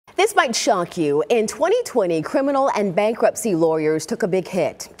This might shock you. In 2020, criminal and bankruptcy lawyers took a big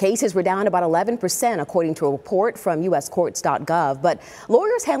hit. Cases were down about 11%, according to a report from uscourts.gov. But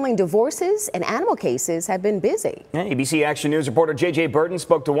lawyers handling divorces and animal cases have been busy. ABC Action News reporter J.J. Burton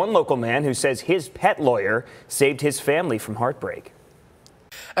spoke to one local man who says his pet lawyer saved his family from heartbreak.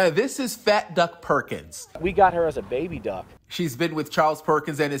 This is Fat Duck Perkins. We got her as a baby duck. She's been with Charles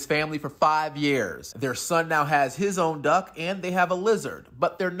Perkins and his family for 5 years. Their son now has his own duck and they have a lizard.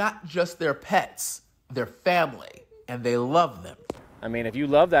 But they're not just their pets, they're family, and they love them. I mean, if you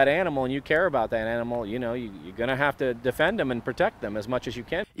love that animal and you care about that animal, you know, you're going to have to defend them and protect them as much as you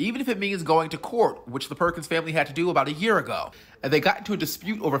can. Even if it means going to court, which the Perkins family had to do about a year ago. And they got into a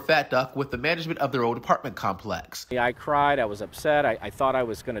dispute over Fat Duck with the management of their old apartment complex. I cried. I was upset. I thought I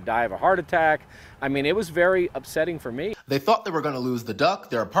was going to die of a heart attack. I mean, it was very upsetting for me. They thought they were going to lose the duck,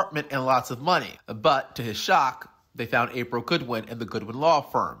 their apartment, and lots of money. But to his shock, they found April Goodwin and the Goodwin Law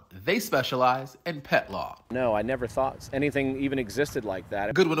Firm. They specialize in pet law. No, I never thought anything even existed like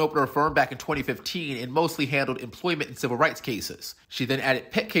that. Goodwin opened her firm back in 2015 and mostly handled employment and civil rights cases. She then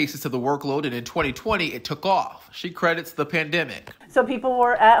added pet cases to the workload, and in 2020, it took off. She credits the pandemic. So people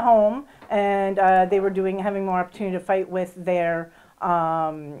were at home, and they were having more opportunity to fight with their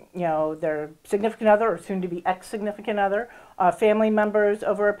their significant other or soon-to-be ex-significant other, family members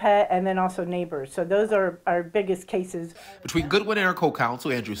over a pet, and then also neighbors. So those are our biggest cases. Between Goodwin and her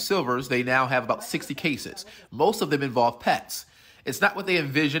co-counsel, Andrew Silvers, they now have about 60 cases. Most of them involve pets. It's not what they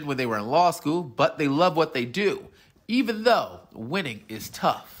envisioned when they were in law school, but they love what they do, even though winning is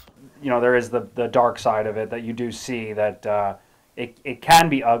tough. You know, there is the dark side of it that you do see that it can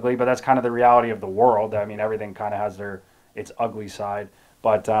be ugly, but that's kind of the reality of the world. I mean, everything kind of has its ugly side,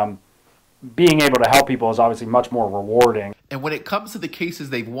 but being able to help people is obviously much more rewarding. And when it comes to the cases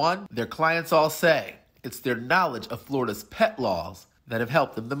they've won, their clients all say it's their knowledge of Florida's pet laws that have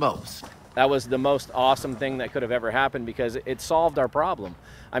helped them the most. That was the most awesome thing that could have ever happened because it solved our problem.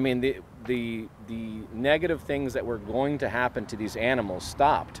 I mean, the negative things that were going to happen to these animals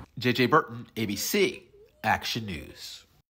stopped. J.J. Burton, ABC Action News.